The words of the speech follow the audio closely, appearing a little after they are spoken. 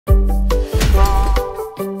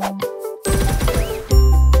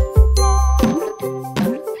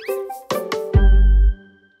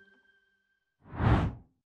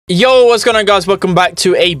Yo, what's going on, guys? Welcome back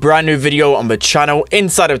to a brand new video on the channel.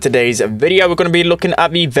 Inside of today's video, we're going to be looking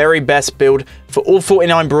at the very best build for all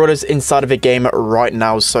 49 brawlers inside of the game right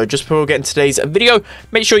now. So just before we get into today's video,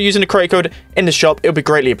 make sure you're using the creator code in the shop. It'll be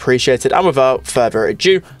greatly appreciated. And without further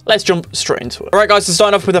ado, let's jump straight into it. All right, guys, so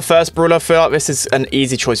starting off with the first brawler, I feel like this is an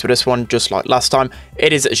easy choice for this one, just like last time.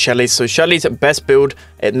 It is Shelly. So Shelly's best build.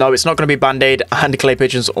 No, it's not going to be Band-Aid and Clay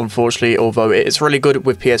Pigeons, unfortunately, although it is really good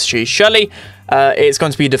with PSG Shelly. It's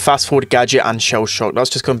going to be the fast forward gadget and shell shock. That's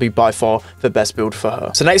just going to be by far the best build for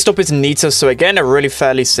her. So next up is Nita. So again, a really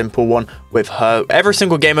fairly simple one with her. Every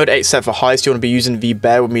single game mode except for highest, you want to be using the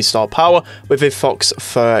Bear With Me star power with a Fox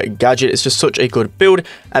for gadget. It's just such a good build.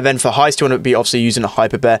 And then for highest, you want to be obviously using a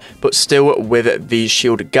Hyper Bear, but still with the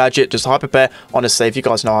shield gadget. Just Hyper Bear, honestly, if you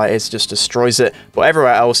guys know how it is, just destroys it. But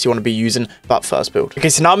everywhere else, you want to be using that first build. Okay,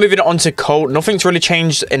 so now moving on to Colt. Nothing's really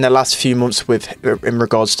changed in the last few months in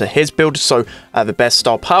regards to his build. So the best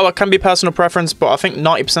star power can be personal preference, but I think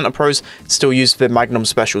 90% of pros still use the Magnum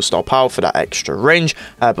special star power for that extra range.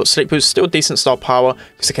 But Slick Boot's still decent star power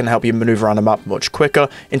because it can help you maneuver around the map much quicker.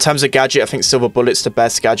 In terms of gadget, I think Silver Bullet's the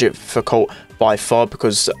best gadget for Colt by far,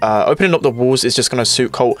 because opening up the walls is just going to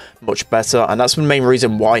suit Colt much better, and that's the main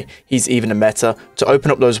reason why he's even a meta, to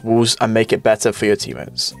open up those walls and make it better for your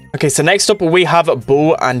teammates. Okay, so next up we have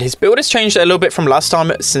Bull, and his build has changed a little bit from last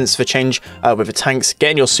time since the change with the tanks.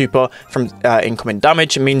 Getting your super from incoming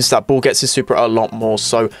damage means that Bull gets his super a lot more.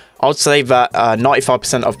 So I would say that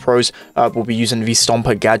 95% of pros will be using the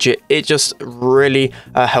Stomper gadget. It just really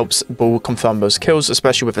helps Bull confirm those kills,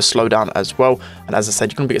 especially with a slowdown as well. And as I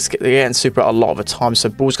said, you're going to be getting super a lot of the time. So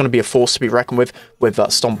Bull's going to be a force to be reckoned with that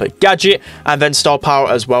Stomper gadget. And then star power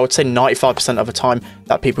as well. I'd say 95% of the time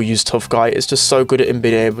that people use Tough Guy. It's just so good at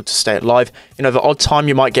being able to stay alive. You know, the odd time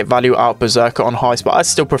you might get value out of Berserker on highest, but I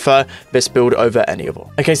still prefer this build over any other.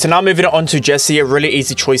 Okay, so now moving on to Jessie. A really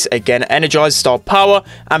easy choice again. Energize, star power,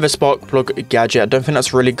 and the Spark Plug gadget. I don't think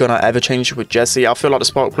that's really gonna ever change with Jessie. I feel like the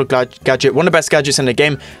Spark Plug gadget, one of the best gadgets in the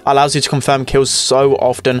game, allows you to confirm kills so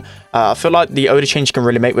often. I feel like the only change you can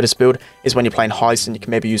really make with this build is when you're playing heist, and you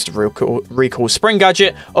can maybe use the recall spring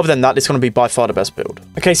gadget. Other than that, it's going to be by far the best build.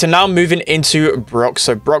 Okay, so now moving into Brock.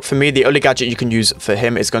 So Brock, for me, the only gadget you can use for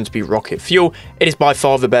him is going to be Rocket Fuel. It is by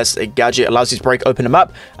far the best gadget. It allows you to break open the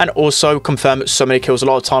map and also confirm so many kills. A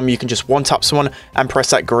lot of time you can just one tap someone and press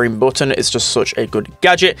that green button. It's just such a good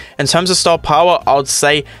gadget. In terms of star power, I would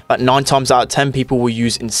say that 9 times out of 10 people will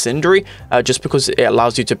use Incendiary, just because it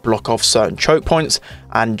allows you to block off certain choke points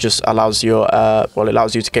and just allows your it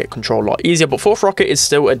allows you to get control a lot easier. But Fourth Rocket is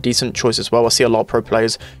still a decent choice as well. I see a lot of pro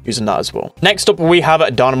players using that as well. Next up we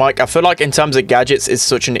have Dynamite. I feel like in terms of gadgets, it's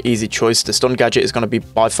such an easy choice. The stun gadget is going to be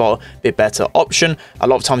by far the better option. A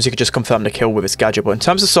lot of times you can just confirm the kill with this gadget, but in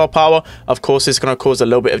terms of star power, of course, it's going to cause a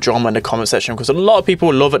little bit of drama in the comment section because a lot of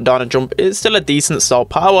people love Dyna Jump. It's still a decent star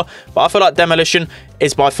power, but I feel like Demolition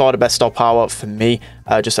is by far the best star power for me,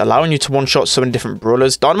 just allowing you to one-shot so many different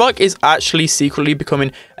brawlers. Dynamite is actually secretly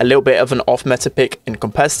becoming a little bit of an off-meta pick in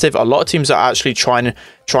competitive. A lot of teams are actually trying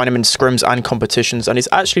him in scrims and competitions, and he's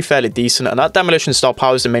actually fairly decent, and that Demolition star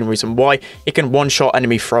power is the main reason why. It can one-shot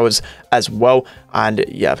enemy throwers as well, and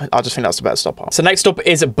yeah, I just think that's the best star power. So next up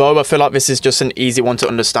is Bo. I feel like this is just an easy one to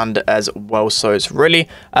understand as well, so it's really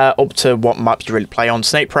up to what map you really play on.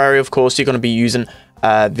 Snake Prairie, of course, you're going to be using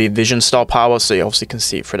the vision star power, so you obviously can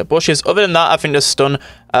see it through the bushes. Other than that, I think the stun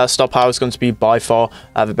star power is going to be by far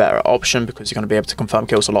the better option, because you're going to be able to confirm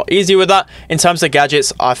kills a lot easier with that. In terms of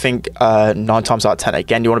gadgets, I think 9 times out of 10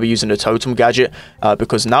 again, you want to be using the totem gadget,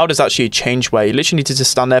 because now there's actually a change where you literally need to just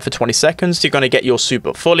stand there for 20 seconds. You're going to get your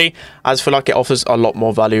super fully. I just feel like it offers a lot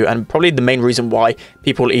more value, and probably the main reason why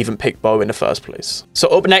people even pick Bo in the first place. So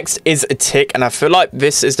up next is a Tick, and I feel like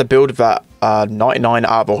this is the build that 99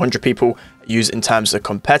 out of 100 people use in terms of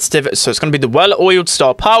competitive. So it's going to be the well-oiled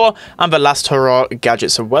star power and the last hurrah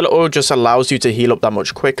gadget. So well-oiled just allows you to heal up that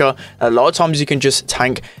much quicker. A lot of times you can just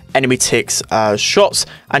tank enemy ticks shots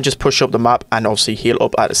and just push up the map and obviously heal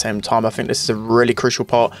up at the same time. I think this is a really crucial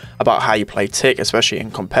part about how you play Tick, especially in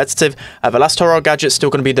competitive. The last hurrah gadget is still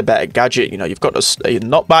going to be the better gadget. You know, you've got a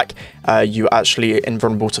knockback, you actually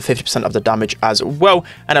invulnerable to 50% of the damage as well,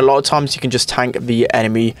 and a lot of times you can just tank the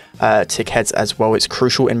enemy tick heads as well. It's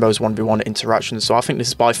crucial in those 1v1 interactions. So I think this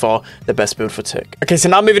is by far the best build for Tick. Okay, so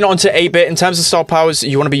now moving on to 8-bit. In terms of star powers,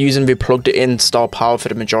 you want to be using the plugged in star power for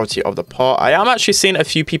the majority of the part. I am actually seeing a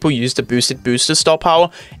few people use the boosted booster star power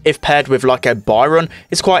if paired with like a buy run.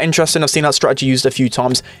 It's quite interesting. I've seen that strategy used a few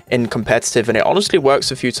times in competitive, and it honestly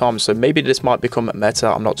works a few times. So maybe this might become meta.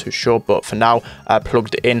 I'm not too sure, but for now,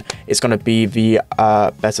 plugged in is going to be the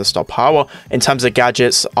better star power. In terms of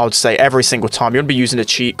gadgets, I would say every single time you're going to be using a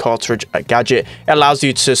cheat cartridge gadget. It allows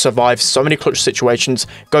you to survive so many clutch situations,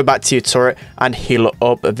 go back to your turret and heal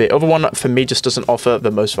up. The other one for me just doesn't offer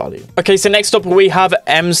the most value. Okay, so next up we have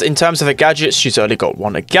Ems. In terms of the gadgets, she's only got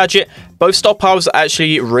one gadget. Both star powers are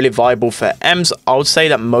actually really viable for Ems. I would say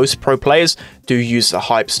that most pro players do use the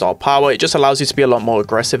hype star power. It just allows you to be a lot more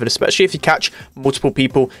aggressive, and especially if you catch multiple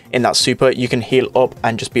people in that super, you can heal up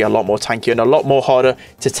and just be a lot more tanky and a lot more harder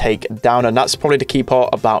to take down. And that's probably the key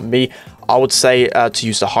part about me. I would say to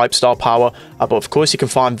use the hype star power, but of course you can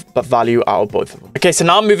find value out of both of them. Okay, so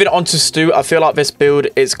now moving on to Stu. I feel like this build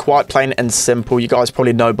is quite plain and simple. You guys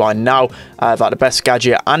probably know by now that the best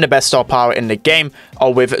gadget and the best star power in the game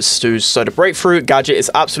are with Stu's. So the breakthrough gadget is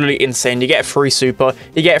absolutely insane. You get a free super,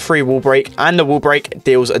 you get a free wall break, and the wall break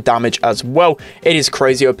deals damage as well. It is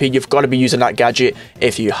crazy OP. You've got to be using that gadget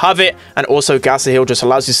if you have it. And also gas heal just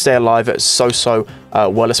allows you to stay alive so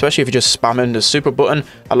well, especially if you're just spamming the super button.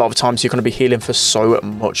 A lot of times you're going to be healing for so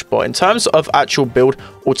much. But in terms of actual build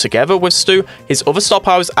altogether with Stu, his other star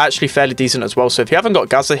power is actually fairly decent as well. So if you haven't got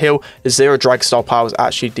Gaza Heal, the zero drag star power is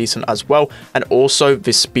actually decent as well. And also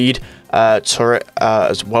the speed turret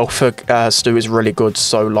as well for Stu is really good.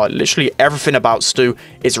 So like literally everything about Stu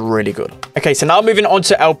is really good. Okay, so now moving on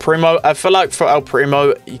to El Primo. I feel like for El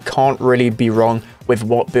Primo, you can't really be wrong with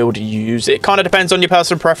what build you use. It kind of depends on your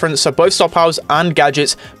personal preference. So both star powers and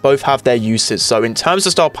gadgets both have their uses. So in terms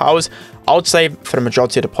of star powers, I would say for the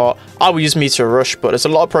majority of the part, I will use Meteor Rush, but there's a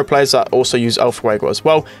lot of pro players that also use El Fuego as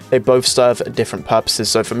well. They both serve different purposes.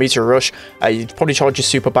 So for Meteor Rush, you'd probably charge your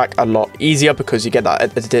super back a lot easier because you get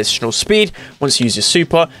that additional speed once you use your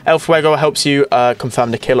super. El Fuego helps you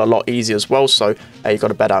confirm the kill a lot easier as well. So you've got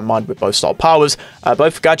to bear that in mind with both star powers.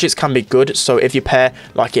 Both gadgets can be good. So if you pair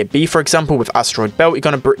like a B, for example, with Asteroid Belt, you're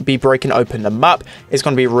going to be breaking open the map. It's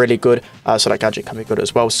going to be really good. So that gadget can be good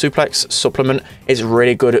as well. Suplex Supplement is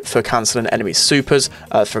really good for cancelling enemy supers.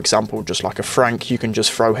 For example, just like a Frank, you can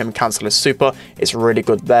just throw him, cancel his super. It's really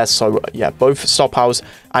good there. So yeah, both star powers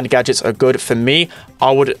and gadgets are good. For me,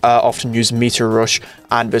 I would often use Meteor Rush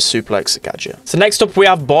and the Suplex gadget. So next up we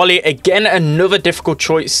have Barley. Again, another difficult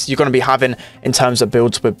choice you're going to be having in terms of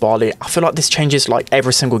builds with Barley. I feel like this changes like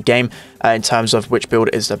every single game in terms of which build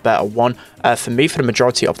is the better one. For me, for the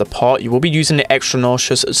majority of the part, you will be using the extra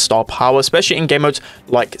nauseous star power, especially in game modes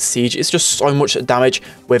like Siege. It's just so much damage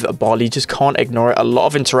with Barley. You just can't ignore it. A lot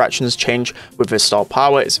of interactions change with this star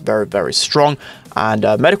power. It's very strong. And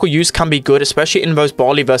medical use can be good, especially in those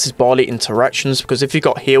Barley versus Barley interactions, because if you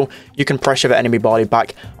got heal, you can pressure the enemy Barley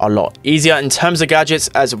back a lot easier. In terms of gadgets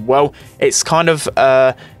as well, it's kind of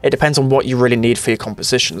it depends on what you really need for your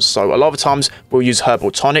compositions. So a lot of times we'll use Herbal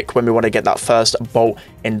Tonic when we want to get that first bolt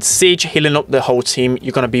in Siege, healing up the whole team.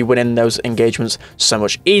 You're going to be winning those engagements so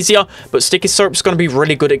much easier. But Sticky Syrup is going to be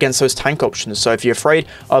really good against those tank options. So if you're afraid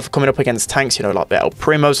of coming up against tanks, you know, like the El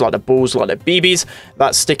Primos, like the Bulls, like the BBs,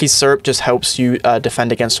 that Sticky Syrup just helps you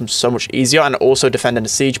defend against them so much easier, and also defend in the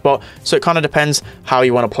Siege bot. So it kind of depends how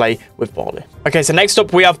you want to play with Barley. Okay, so next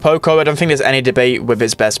up we have Poco. I don't think there's any debate with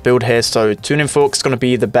his best build here. So Tuning Fork is going to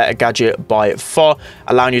be the better gadget by far,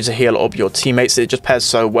 allowing you to heal up your teammates. It just pairs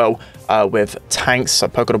so well with tanks. So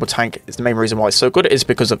Poco Double Tank is the main reason why it's so good, is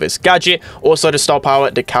because of its gadget. Also the star power,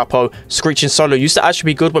 the Capo Screeching Solo used to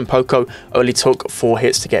actually be good when Poco only took 4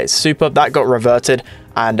 hits to get his super. That got reverted,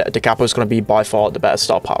 and the Capo is going to be by far the better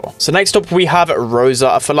star power. So next up we have Rosa.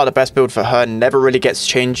 I feel like the best build for her never really gets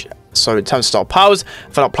changed. So in terms of star powers,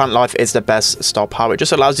 I feel like Plant Life is the best star power. It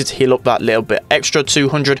just allows you to heal up that little bit extra,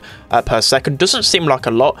 200 per second. Doesn't seem like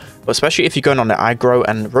a lot, but especially if you're going on the aggro,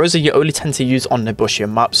 and Rosa you only tend to use on the bushier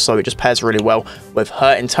maps, so it just pairs really well with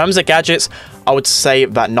her. In terms of gadgets, I would say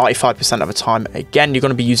that 95% of the time, again, you're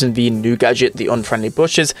going to be using the new gadget, the Unfriendly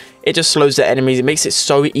Bushes. It just slows the enemies. It makes it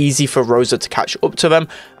so easy for Rosa to catch up to them,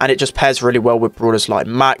 and it just pairs really well with brawlers like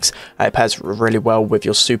Max. It pairs really well with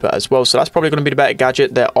your super as well, so that's probably going to be the better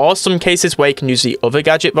gadget. There are some cases where you can use the other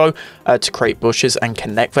gadget though to create bushes and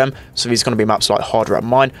connect them, so these are going to be maps like Harder at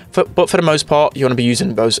Mine, but for the most part you're going to be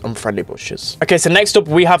using those Unfriendly Bushes. Okay, so next up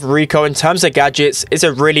we have Rico. In terms of gadgets, it's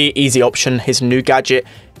a really easy option. His new gadget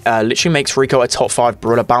literally makes Rico a top 5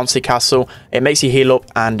 brawler bouncy castle. It makes you heal up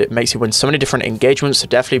and it makes you win so many different engagements, so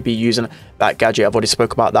definitely be using that gadget. I've already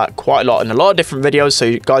spoke about that quite a lot in a lot of different videos, so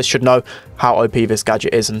you guys should know how OP this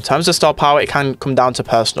gadget is. In terms of star power, it can come down to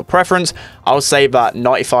personal preference. I'll say that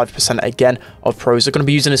 95% again of pros are going to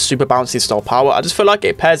be using a super bouncy star power. I just feel like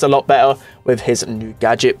it pairs a lot better with his new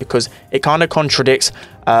gadget because it kind of contradicts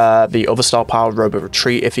the other star power, Robo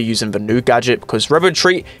Retreat, if you're using the new gadget, because Robo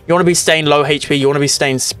Retreat, you want to be staying low HP, you want to be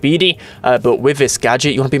staying speedy, but with this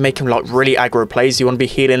gadget, you want to be making like really aggro plays, you want to be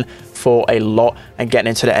healing for a lot and getting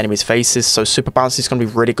into the enemy's faces. So super bouncy is going to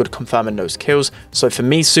be really good confirming those kills. So for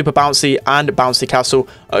me, super bouncy and bouncy castle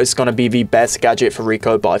is going to be the best gadget for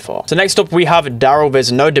Rico by far. So next up we have Daryl.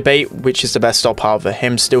 There's no debate which is the best star power for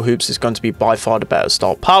him. Still Hoops is going to be by far the better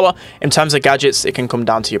star power. In terms of gadgets, it can come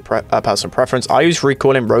down to your personal preference. I use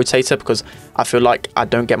Recalling Rotator because I feel like I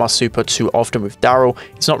don't get my super too often with Daryl.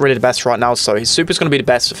 It's not really the best right now, so his super is going to be the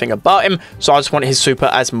best thing about him. So I just want his super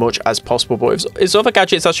as much as possible. But his other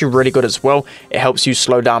gadget's actually really good as well. It helps you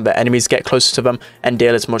slow down the enemies, get closer to them, and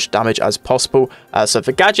deal as much damage as possible. So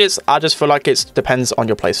for gadgets, I just feel like it depends on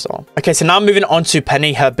your playstyle. Okay, so now moving on to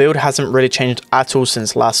Penny. Her build hasn't really changed at all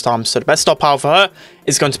since last time. So the best star power for her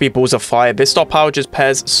is going to be Balls of Fire. This star power just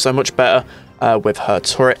pairs so much better with her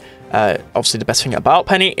turret. Obviously, the best thing about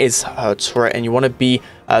Penny is her turret, and you want to be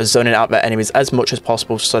zoning out the enemies as much as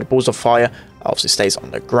possible. So the Balls of Fire obviously stays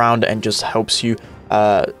on the ground and just helps you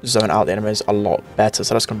zone out the enemies a lot better.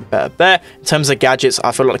 So that's going to be better there. In terms of gadgets,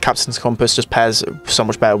 I feel like the Captain's Compass just pairs so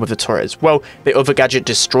much better with the turret as well. The other gadget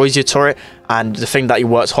destroys your turret, and the thing that you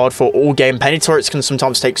worked hard for all game. Penny turrets can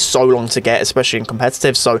sometimes take so long to get, especially in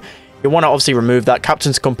competitive, so you want to obviously remove that.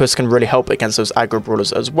 Captain's Compass can really help against those aggro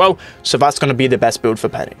brawlers as well. So that's going to be the best build for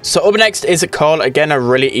Penny. So up next is Carl. Again, a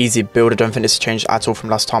really easy build. I don't think this has changed at all from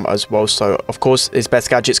last time as well. So of course, his best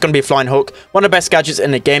gadget is going to be Flying Hook. One of the best gadgets in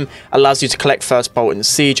the game. Allows you to collect first bolt in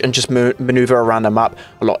Siege and just maneuver around the map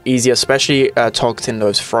a lot easier, especially targeting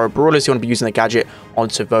those throw brawlers. You want to be using the gadget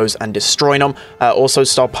onto those and destroying them. Also,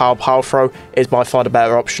 Star Power Throw is by far the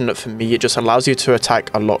better option for me. It just allows you to attack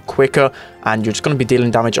a lot quicker, and you're just going to be dealing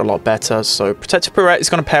damage a lot better. So Protective Pirouette is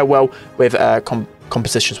going to pair well with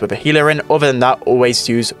compositions with a healer in. Other than that, always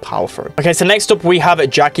use Power Throw. Okay, so next up we have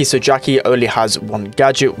Jackie. So Jackie only has one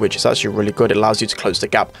gadget, which is actually really good. It allows you to close the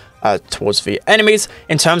gap towards the enemies.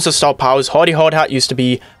 In terms of star powers, Hardy Hard Hat used to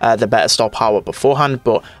be the better star power beforehand,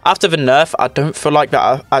 but after the nerf, I don't feel like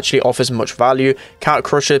that actually offers much value. Counter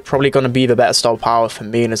Crusher is probably going to be the better star power for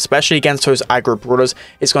me, and especially against those aggro brawlers,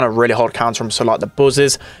 it's going to really hard counter them. So like the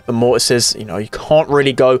buzzes, the mortises, you know, you can't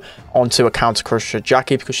really go onto a Counter Crusher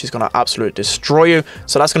Jackie because she's going to absolutely destroy you.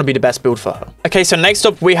 So that's going to be the best build for her. Okay, so next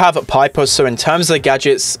up we have Piper. So in terms of the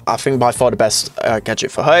gadgets, I think by far the best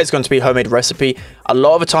gadget for her is going to be Homemade Recipe. A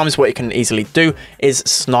lot of the times what you can easily do is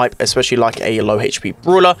snipe, especially like a low HP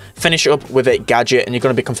brawler, finish up with a gadget, and you're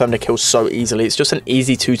going to be confirmed to kill so easily. It's just an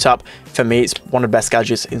easy 2-tap. For me, it's one of the best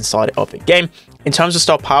gadgets inside of the game. In terms of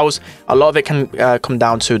star powers, a lot of it can come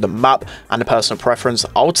down to the map and the personal preference.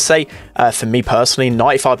 I would say, for me personally,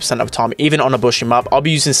 95% of the time, even on a bushy map, I'll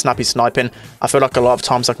be using Snappy Sniping. I feel like a lot of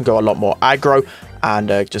times I can go a lot more aggro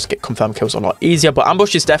and just get confirmed kills a lot easier. But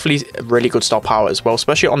Ambush is definitely a really good star power as well,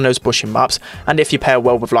 especially on those bushy maps. And if you pair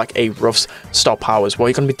well with like a Ruff's star power as well,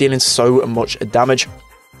 you're going to be dealing so much damage.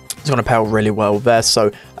 It's going to pair really well there.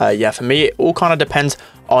 So yeah, for me, it all kind of depends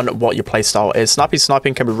on what your playstyle is. Snappy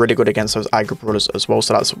Sniping can be really good against those aggro brawlers as well,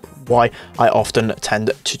 so that's why I often tend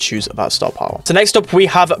to choose that star power. So next up we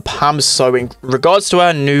have Pam. So in regards to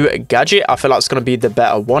her new gadget, I feel like it's going to be the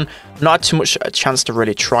better one. Not had too much chance to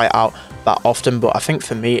really try it out that often, but I think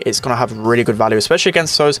for me it's going to have really good value, especially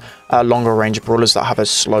against those longer range brawlers that have a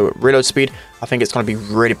slow reload speed. I think it's going to be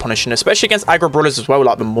really punishing, especially against aggro brawlers as well,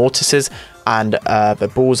 like the mortises and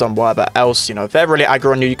the balls and whatever else. You know, if they're really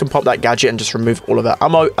aggro on you, you can pop that gadget and just remove all of that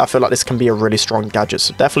ammo. I feel like this can be a really strong gadget,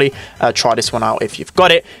 so definitely try this one out if you've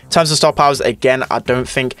got it. In terms of star powers, again, I don't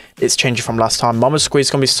think it's changing from last time. Mama's Squeeze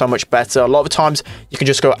is going to be so much better. A lot of the times you can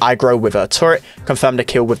just go aggro with a turret, confirm the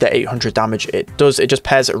kill with the 800 damage it does. It just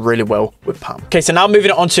pairs really well with Pam. Okay, so now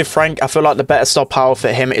moving on to Frank. I feel like the better star power for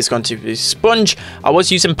him is going to be Sponge. I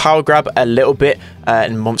was using Power Grab a little bit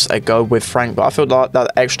in months ago with Frank, but I feel like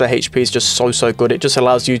that extra HP is just so good. It just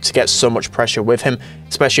allows you to get so much pressure with him,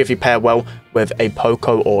 especially if you pair well with a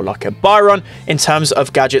Poco or like a Byron. In terms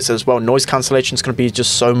of gadgets as well, noise cancellation is going to be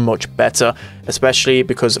just so much better, especially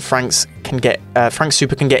because Frank's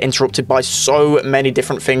super can get interrupted by so many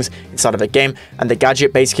different things inside of a game, and the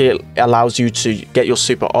gadget basically allows you to get your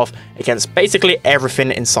super off against basically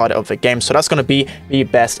everything inside of the game. So that's going to be the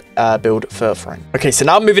best build for Frank. Okay, so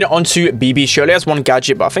now moving on to BB. She only has one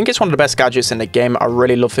gadget, but I think it's one of the best gadgets in the game. I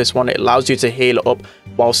really love this one. It allows you to heal up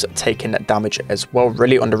whilst taking damage as well.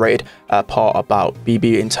 Really underrated part about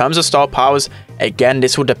BB. In terms of star powers, again,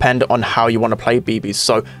 this will depend on how you want to play BB.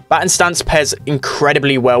 So Bat and Stance pairs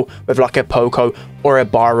incredibly well with like a Poco or a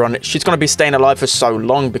Byron. She's going to be staying alive for so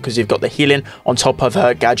long because you've got the healing on top of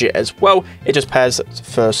her gadget as well. It just pairs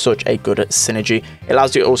for such a good synergy. It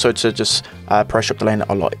allows you also to just pressure up the lane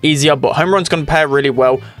a lot easier, but Home Run's going to pair really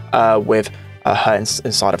well with her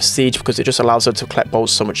inside of Siege, because it just allows her to collect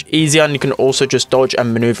bolts so much easier, and you can also just dodge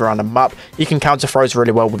and maneuver around the map. You can counter throws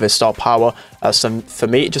really well with his star power. So for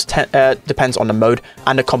me, it just depends on the mode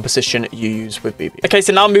and the composition you use with BB. Okay,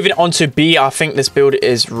 so now moving on to B, I think this build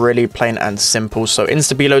is really plain and simple. So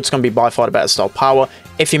insta B load is going to be by far the better star power.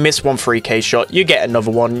 If you miss one 3k shot, you get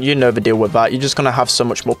another one. You never deal with that. You're just going to have so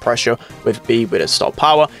much more pressure with B with a star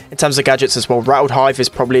power. In terms of gadgets as well, Rattled Hive is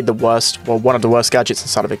probably the worst, well, one of the worst gadgets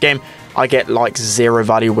inside of the game. I get like 0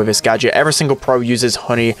 value with this gadget. Every single pro uses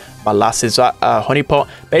Honey Molasses. Honey Pot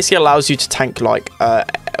basically allows you to tank like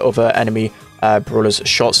other enemy brawlers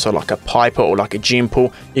shots, so like a Piper or like a Gene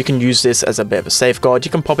Pool. You can use this as a bit of a safeguard.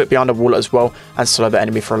 You can pop it behind a wall as well and slow the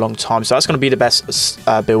enemy for a long time. So that's going to be the best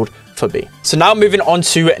build for B. So now moving on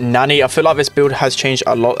to Nanny. I feel like this build has changed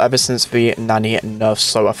a lot ever since the Nanny nerf.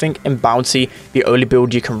 So I think in Bounty, the only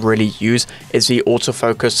build you can really use is the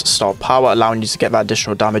autofocus star power, allowing you to get that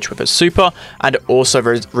additional damage with a super, and also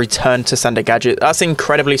return to sender gadget. That's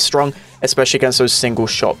incredibly strong, especially against those single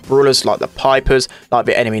shot brawlers like the Pipers, like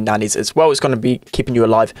the enemy Nannies as well. It's going to be keeping you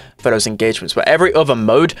alive for those engagements. But every other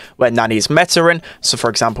mode where Nanny is meta in, so for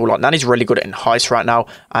example, like Nanny's really good in Heist right now,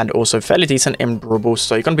 and also fairly decent in Brawl.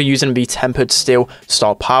 So you're going to be using the Tempered Steel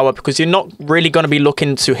star power, because you're not really going to be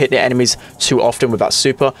looking to hit the enemies too often with that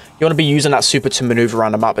super. You want to be using that super to maneuver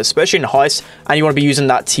around the map, especially in Heist, and you want to be using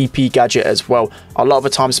that TP gadget as well. A lot of the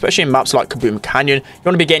time, especially in maps like Kaboom Canyon, you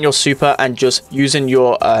want to be getting your super and just using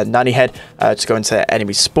your Nanny head to go into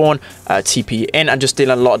enemy spawn, TP in, and just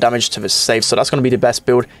dealing a lot of damage to the safe. So that's going to be the best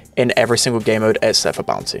build in every single game mode except for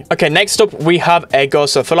Bounty. Okay, next up we have Edgar.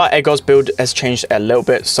 So I feel like Edgar's build has changed a little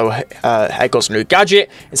bit. So Edgar's new gadget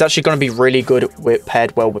is actually going to be really good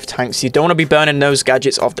paired well with tanks. You don't want to be burning those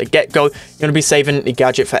gadgets off the get-go. You're going to be saving the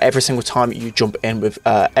gadget for every single time you jump in with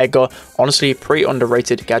Edgar. Honestly, pretty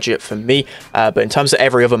underrated gadget for me. But in terms of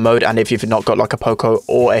every other mode, and if you've not got like a Poco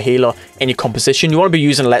or a healer in your composition, you want to be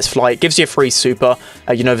using Let's Fly. It gives you a free super.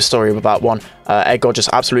 You know the story with that one. Edgar just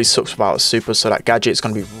absolutely sucks without a super, so that gadget is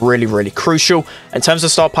going to be really, really crucial. In terms of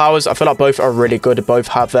star powers, I feel like both are really good. Both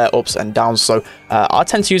have their ups and downs, so I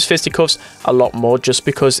tend to use Fisticuffs a lot more just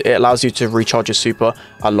because it allows you to recharge your super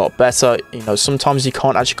a lot better. You know, sometimes you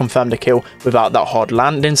can't actually confirm the kill without that hard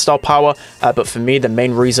landing star power, but for me, the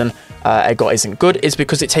main reason Edgar isn't good is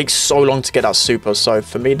because it takes so long to get that super. So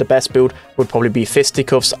for me, the best build would probably be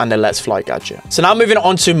Fisticuffs and the Let's Fly gadget. So now moving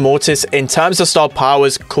on to Mortis. In terms of star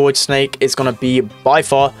powers, Cord Snake is going to be by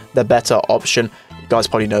far the better option. You guys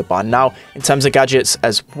probably know by now. In terms of gadgets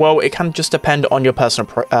as well, it can just depend on your personal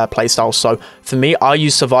playstyle. So for me, I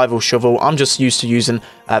use Survival Shovel. I'm just used to using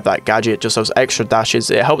that gadget, just those extra dashes.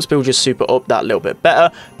 It helps build your super up that little bit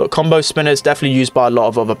better. But Combo Spinner is definitely used by a lot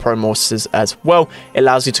of other pro Mortises as well. It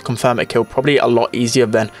allows you to confirm a kill probably a lot easier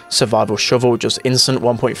than Survival Shovel. Just instant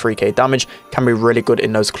 1.3k damage can be really good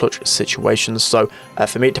in those clutch situations. So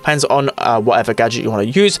for me, it depends on whatever gadget you want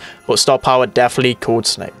to use, but star power, definitely Cord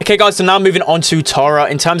Snake. Okay guys, so now moving on to Tara.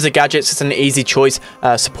 In terms of gadgets, it's an easy choice.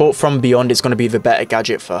 Support from Beyond is going to be the better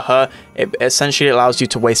gadget for her. It essentially allows you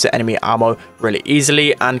to waste the enemy ammo really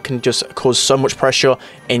easily and can just cause so much pressure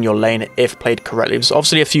in your lane if played correctly. There's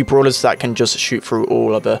obviously a few brawlers that can just shoot through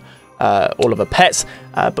all of the pets,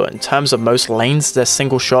 but in terms of most lanes, they're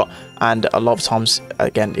single shot, and a lot of times,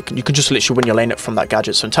 again, you can just literally win your lane from that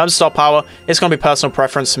gadget. So in terms of star power, it's going to be personal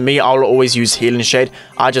preference. For me, I'll always use Healing Shade.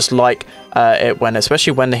 I just like it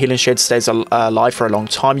especially when the Healing Shade stays alive for a long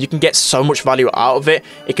time. You can get so much value out of it.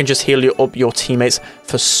 It can just heal up your teammates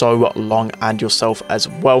for so long and yourself as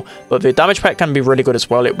well. But the damage pack can be really good as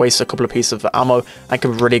well. It wastes a couple of pieces of ammo and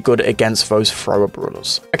can be really good against those thrower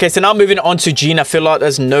brawlers. Okay, so now moving on to Gene. I feel like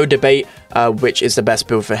there's no debate which is the best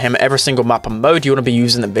build for him. Every single map and mode, you want to be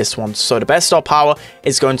using this one. on. So the best star power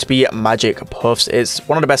is going to be Magic Puffs. It's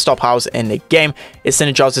one of the best star powers in the game. It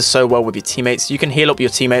synergizes so well with your teammates. You can heal up your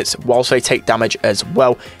teammates whilst they take damage as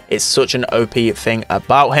well. It's such an OP thing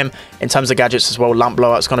about him. In terms of gadgets as well, Lamp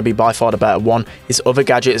Blowout is going to be by far the better one. His other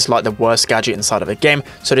gadget is like the worst gadget inside of the game.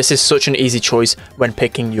 So this is such an easy choice when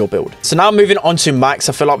picking your build. So now moving on to Max,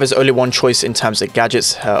 I feel like there's only one choice in terms of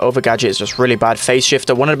gadgets. Her other gadget is just really bad. Phase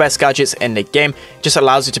Shifter, one of the best gadgets in the game. Just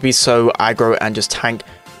allows you to be so aggro and just tank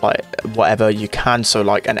like whatever you can. So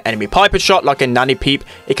like an enemy Piper shot, like a Nanny Peep,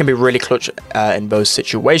 it can be really clutch in those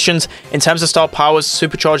situations. In terms of star powers,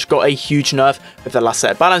 Supercharge got a huge nerf with the last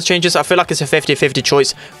set of balance changes. I feel like it's a 50-50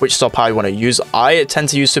 choice which star power you want to use. I tend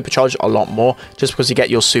to use Supercharge a lot more just because you get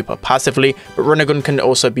your super passively, but Renegun can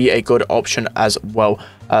also be a good option as well.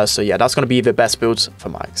 So yeah, that's going to be the best builds for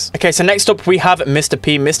Max. Okay, so next up we have Mr.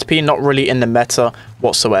 P. Mr. P not really in the meta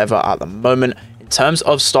whatsoever at the moment. In terms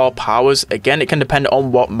of star powers, again, it can depend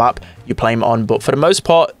on what map you play him on, but for the most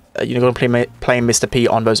part, you're going to be playing Mr. P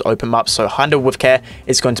on those open maps, so Handle with Care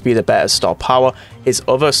is going to be the better star power. His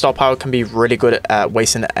other star power can be really good at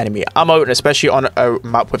wasting enemy ammo, and especially on a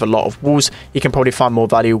map with a lot of walls, you can probably find more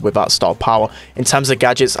value with that star power. In terms of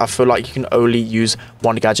gadgets, I feel like you can only use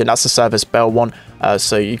one gadget, that's the Service Bell one,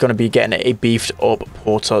 so you're going to be getting a beefed up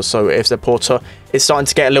Porter. So if the Porter is starting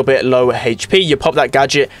to get a little bit low HP, you pop that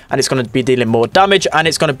gadget and it's going to be dealing more damage, and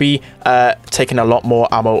it's going to be taking a lot more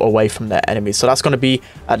ammo away from their enemies. So that's going to be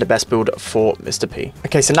the best build for Mr. P.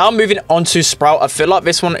 Okay, so now moving on to Sprout. I feel like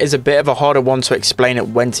this one is a bit of a harder one to explain it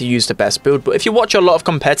when to use the best build, but if you watch a lot of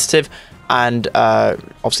competitive and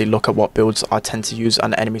obviously look at what builds I tend to use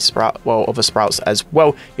on enemy Sprout, well, other Sprouts as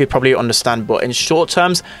well, you'd probably understand. But in short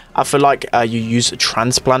terms, I feel like you use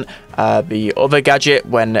Transplant, the other gadget,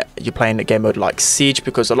 when you're playing a game mode like Siege,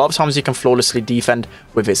 because a lot of times you can flawlessly defend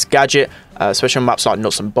with this gadget, especially on maps like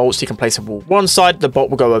Nuts and Bolts. You can place a wall one side, the bot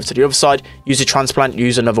will go over to the other side, use a Transplant,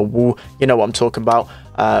 use another wall, you know what I'm talking about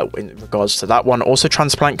in regards to that one. Also,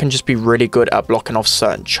 Transplant can just be really good at blocking off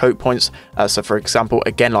certain choke points. So for example,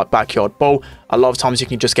 again, like Backyard Bowl, a lot of times you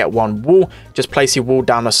can just get one wall, just place your wall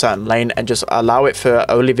down a certain lane and just allow it for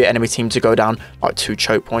only the enemy team to go down like 2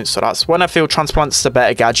 choke points. So that's when I feel Transplant's the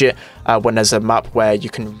better gadget. When there's a map where you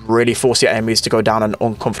can really force your enemies to go down an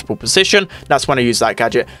uncomfortable position, that's when I use that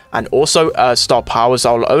gadget. And also star powers,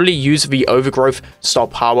 I'll only use the Overgrowth star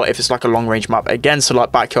power if it's like a long range map again. So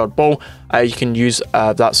like Backyard Bowl, you can use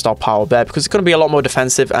that star power there because it's going to be a lot more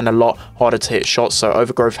defensive and a lot harder to hit shots. So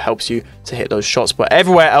Overgrowth helps you to hit those shots. But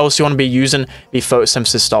everywhere else you want to be using the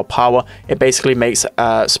Photosynthesis star power. It basically makes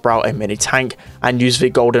Sprout a mini tank, and use the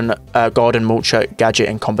Garden Mulcher gadget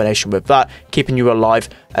in combination with that, keeping you alive.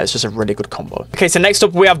 It's just a really good combo. Okay, so next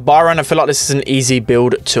up we have Byron. I feel like this is an easy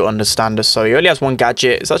build to understand. So he only has one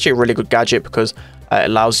gadget. It's actually a really good gadget because it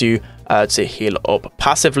allows you to heal up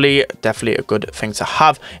passively. Definitely a good thing to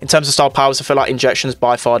have. In terms of star powers, I feel like Injection's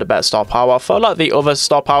by far the better star power. I feel like the other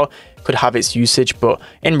star power could have its usage, but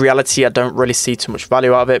in reality I don't really see too much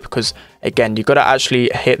value out of it because again, you got to actually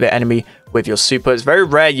hit the enemy with your super. It's very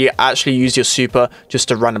rare you actually use your super just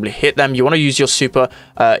to randomly hit them. You want to use your super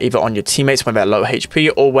either on your teammates when they're low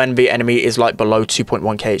HP or when the enemy is like below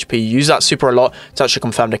 2.1k HP. You use that super a lot to actually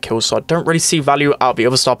confirm the kill, so I don't really see value out of the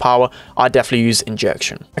other star power. I definitely use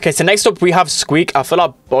Injection. Okay, so next up we have Squeak. I feel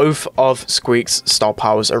like both of Squeak's star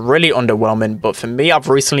powers are really underwhelming, but for me, I've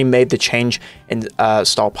recently made the change in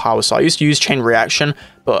star power. So I used to use Chain Reaction,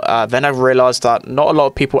 but then I realized that not a lot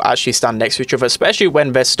of people actually stand next to each other, especially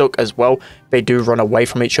when they're stuck as well. They do run away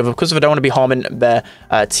from each other because they don't want to be harming their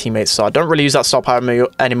teammates. So I don't really use that star power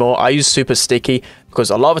anymore. I use Super Sticky because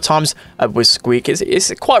a lot of times with Squeak,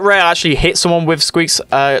 it's quite rare to actually hit someone with Squeak's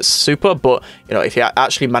super, but you know, if you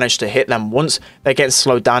actually manage to hit them once, they get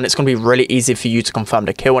slowed down. It's going to be really easy for you to confirm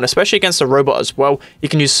the kill, and especially against a robot as well, you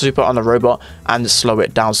can use super on the robot and slow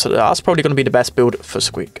it down. So that's probably going to be the best build for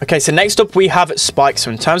Squeak. Okay, so next up we have Spike.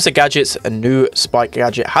 So in terms of gadgets, a new Spike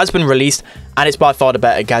gadget has been released, and it's by far the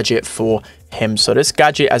better gadget for him. So this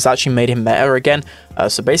gadget has actually made him meta again.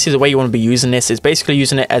 So basically the way you want to be using this is basically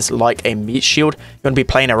using it as like a meat shield. You want to be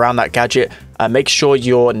playing around that gadget. Make sure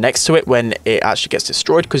you're next to it when it actually gets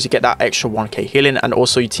destroyed, because you get that extra 1k healing, and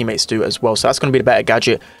also your teammates do as well. So that's going to be the better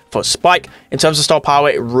gadget for Spike. In terms of star power,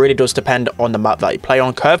 it really does depend on the map that you play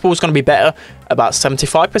on. Curveball is going to be better about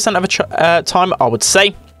 75% of the time, I would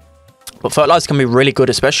say. But Fertilize can be really good,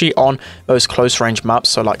 especially on those close range maps,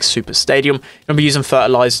 so like Super Stadium. You're going to be using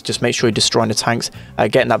Fertilize, just make sure you're destroying the tanks,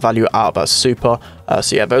 getting that value out of that Super.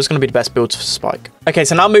 So yeah, those are going to be the best builds for Spike. Okay,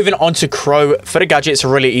 so now moving on to Crow. For the gadget, it's a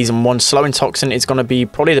really easy one. Slowing Toxin is going to be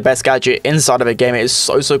probably the best gadget inside of a game. It is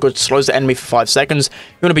so good. Slows the enemy for 5 seconds.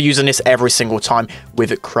 You're going to be using this every single time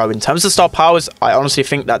with Crow. In terms of star powers, I honestly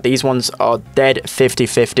think that these ones are dead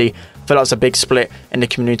 50-50. I feel like it's a big split in the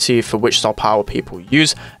community for which star power people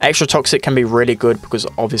use. Extra Toxic can be really good because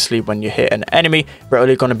obviously when you hit an enemy, we're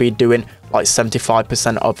only going to be doing like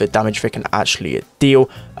 75% of the damage they can actually deal,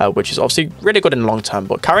 which is obviously really good in the long term.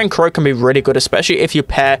 But carrying Crow can be really good, especially if you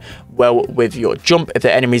pair well with your jump. If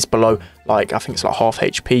the enemy's below, like I think it's like half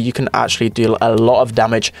HP, you can actually deal a lot of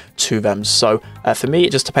damage to them. So for me,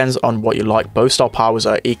 it just depends on what you like. Both star powers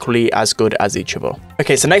are equally as good as each other.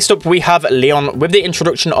 Okay, so next up we have Leon. With the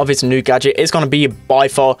introduction of his new gadget, it's going to be by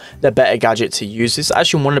far the better gadget to use. It's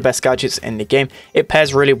actually one of the best gadgets in the game. It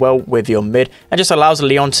pairs really well with your mid and just allows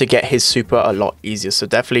Leon to get his super a lot easier. So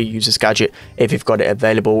definitely use this gadget if you've got it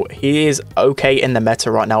available. He is okay in the meta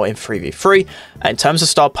right now in 3v3. In terms of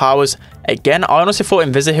star powers, again, I honestly thought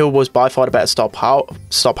Invisiheal was by far the better star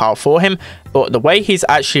power for him, but the way he's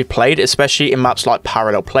actually played, especially in maps like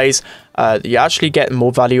parallel plays, you actually get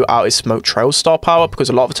more value out of Smoke Trail star power, because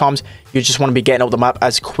a lot of the times you just want to be getting up the map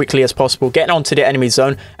as quickly as possible, getting onto the enemy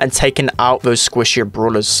zone and taking out those squishier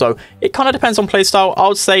brawlers. So it kind of depends on playstyle. I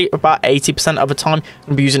would say about 80% of the time I'm going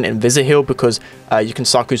to be using Invisiheal because you can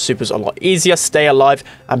Saku supers a lot easier, stay alive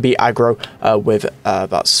and be aggro with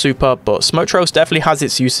that super. But Smoke Trails definitely has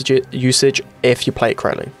its usage if you play it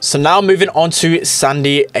correctly. So now moving on to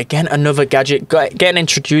Sandy. Again, another gadget getting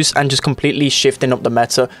introduced and just completely shifting up the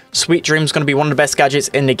meta. Sweet Dream is going to be one of the best gadgets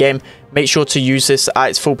in the game. Make sure to use this at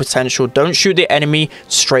its full potential. Don't shoot the enemy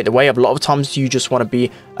straight away. A lot of times you just want to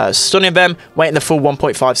be stunning them, waiting the full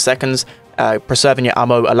 1.5 seconds, preserving your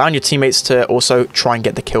ammo, allowing your teammates to also try and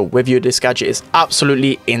get the kill with you. This gadget is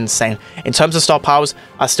absolutely insane. In terms of star powers,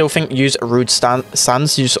 I still think use Rude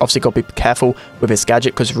Sands. You just obviously got to be careful with this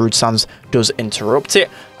gadget because Rude Sands does interrupt it.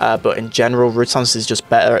 But in general, Rude Sands is just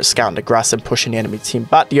better at scouting the grass and pushing the enemy team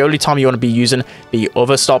back. The only time you want to be using the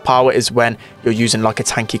other star power is when you're using like a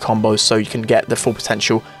tanky combo, so you can get the full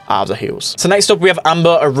potential out of the heals. So next up we have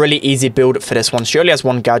Amber, a really easy build for this one. She only has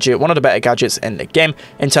one gadget, one of the better gadgets in the game.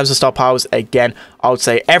 In terms of star powers, again, I would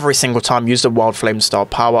say every single time use the Wild Flame star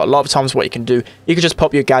power. A lot of times what you can do, you can just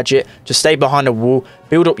pop your gadget, just stay behind a wall,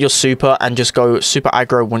 build up your super and just go super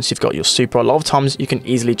aggro once you've got your super. A lot of times you can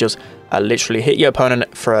easily just literally hit your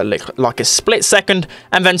opponent for like a split second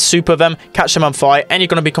and then super them, catch them on fire, and you're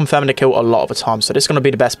going to be confirming the kill a lot of the time. So this is going to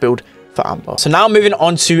be the best build for Amber. So now moving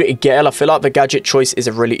on to Gale, I feel like the gadget choice is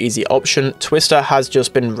a really easy option. Twister has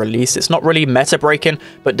just been released. It's not really meta breaking,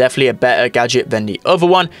 but definitely a better gadget than the other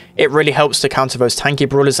one. It really helps to counter those tanky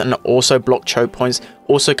brawlers and also block choke points.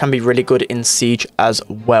 Also can be really good in siege as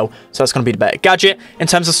well. So that's going to be the better gadget. In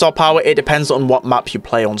terms of star power, it depends on what map you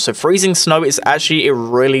play on. So Freezing Snow is actually a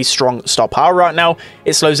really strong star power right now.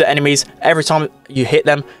 It slows the enemies every time you hit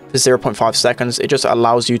them for 0.5 seconds. It just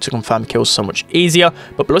allows you to confirm kills so much easier.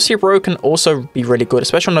 But Blussy Bro can also be really good,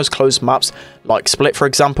 especially on those closed maps like Split, for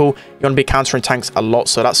example. You're going to be countering tanks a lot,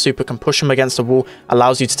 so that super can push them against the wall,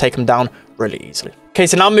 allows you to take them down really easily. Okay,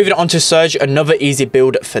 so now moving on to Surge, another easy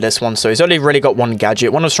build for this one. So he's only really got one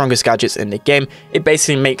gadget, one of the strongest gadgets in the game. It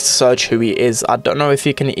basically makes Surge who he is. I don't know if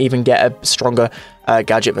you can even get a stronger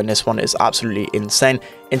gadget than this one. Is absolutely insane.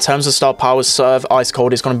 In terms of star powers, Serve Ice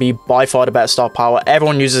Cold is going to be by far the better star power.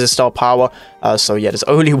 Everyone uses a star power. So yeah, there's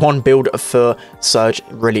only one build for Surge.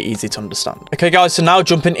 Really easy to understand. Okay, guys, so now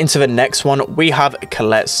jumping into the next one, we have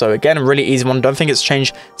Colette. So again, a really easy one. Don't think it's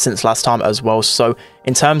changed since last time as well. So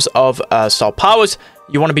in terms of star powers,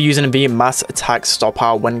 you want to be using the mass attack star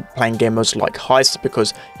power when playing game modes like Heist,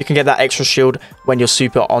 because you can get that extra shield when you're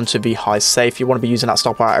super onto the Heist safe. You want to be using that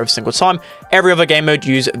star power every single time. Every other game mode,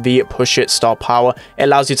 use the push it star power. It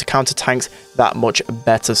allows you to counter tanks that much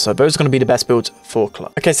better. So those are going to be the best builds for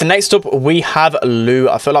Club. Okay, so next up we have Lou.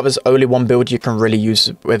 I feel like there's only one build you can really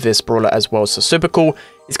use with this brawler as well. So super cool.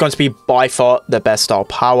 It's going to be by far the best star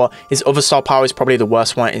power. His other star power is probably the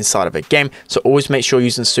worst one inside of a game, so always make sure you're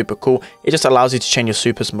using super cool. It just allows you to chain your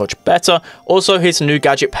supers much better. Also, his new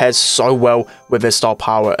gadget pairs so well with his star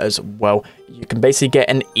power as well. You can basically get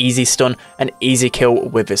an easy stun, an easy kill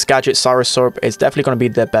with this gadget. Cyrus Syrup is definitely going to be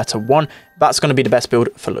the better one. That's going to be the best build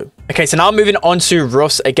for Lou. Okay, so now moving on to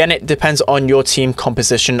Russ. Again, it depends on your team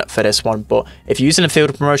composition for this one, but if you're using a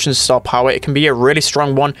field promotion star power, it can be a really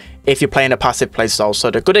strong one if you're playing a passive playstyle.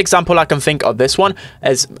 So the good example I can think of this one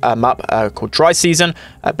is a map called Dry Season.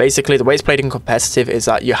 Basically, the way it's played in competitive is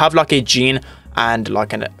that you have like a Jean and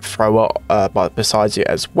like a thrower besides you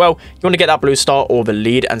as well. You want to get that blue star or the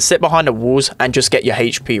lead and sit behind the walls and just get your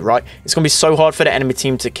HP, right? It's going to be so hard for the enemy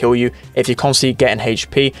team to kill you if you're constantly getting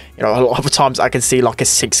HP. You know, a lot of times I can see like a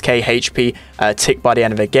 6k HP tick by the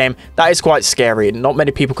end of the game. That is quite scary. Not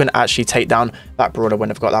many people can actually take down that brawler when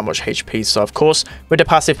they've got that much HP. So of course, with the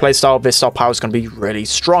passive playstyle, this star power is going to be really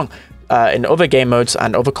strong. In other game modes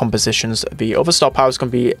and other compositions, the other star power is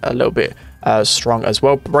going to be a little bit strong as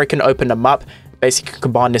well. Breaking open the map, basically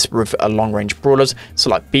combine this with long range brawlers, so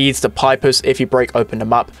like beads, the pipers. If you break open the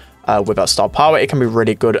map with that star power, it can be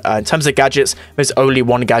really good. In terms of gadgets, there's only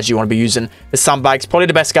one gadget you want to be using. The sandbags, probably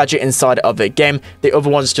the best gadget inside of the game. The other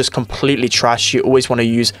one's just completely trash. You always want to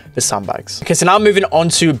use the sandbags. Okay, so now moving on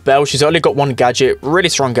to Belle. She's only got one gadget, really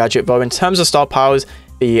strong gadget though. In terms of star powers,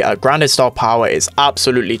 the grounded star power is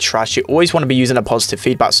absolutely trash. You always want to be using a positive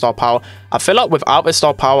feedback star power. I feel like without the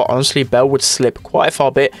star power, honestly, Belle would slip quite a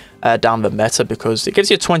far bit down the meta because it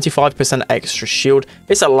gives you 25% extra shield.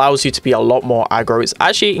 This allows you to be a lot more aggro. It's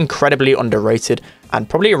actually incredibly underrated and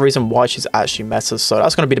probably a reason why she's actually meta. So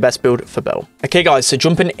that's going to be the best build for Belle. Okay, guys, so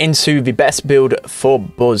jumping into the best build for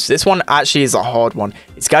Buzz. This one actually is a hard one.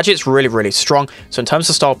 Its gadget's really strong. So in terms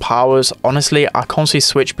of star powers, honestly, I constantly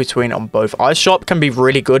switch between on both. Ice Sharp can be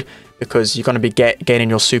really good because you're going to be gaining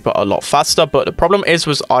your super a lot faster. But the problem is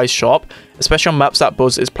with Ice Sharp, especially on maps that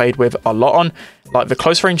Buzz is played with a lot on, like the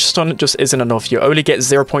close range stun just isn't enough. You only get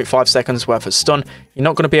 0.5 seconds worth of stun. You're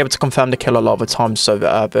not going to be able to confirm the kill a lot of the time. So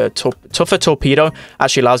the tougher torpedo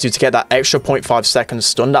actually allows you to get that extra 0.5 seconds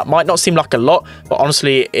stun. That might not seem like a lot, but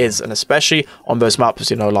honestly it is. And especially on those maps,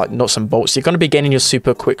 you know, like nuts and bolts, you're going to be gaining your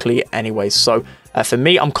super quickly anyway. So for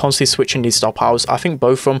me, I'm constantly switching these star powers. I think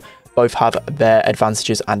both of them have their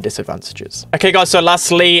advantages and disadvantages. Okay, guys, so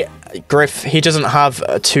lastly, Griff, he doesn't have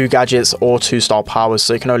 2 gadgets or 2 star powers,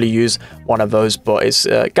 so you can only use one of those, but his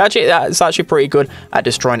gadget is actually pretty good at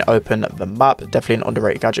destroying open the map. Definitely an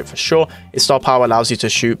underrated gadget for sure. His star power allows you to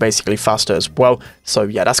shoot basically faster as well. So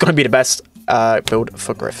yeah, that's going to be the best build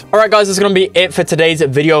for Griff. All right, guys, that's going to be it for today's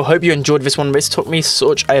video. Hope you enjoyed this one. This took me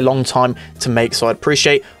such a long time to make, so I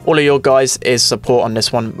appreciate all of your guys' support on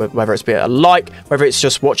this one, whether it's be a like, whether it's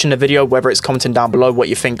just watching the video, whether it's commenting down below what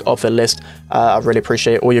you think of the list. I really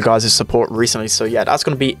appreciate all you guys' support recently. So yeah, that's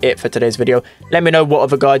going to be it for today's video. Let me know what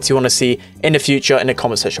other guides you want to see in the future in the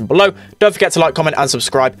comment section below. Don't forget to like, comment, and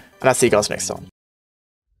subscribe, and I'll see you guys next time.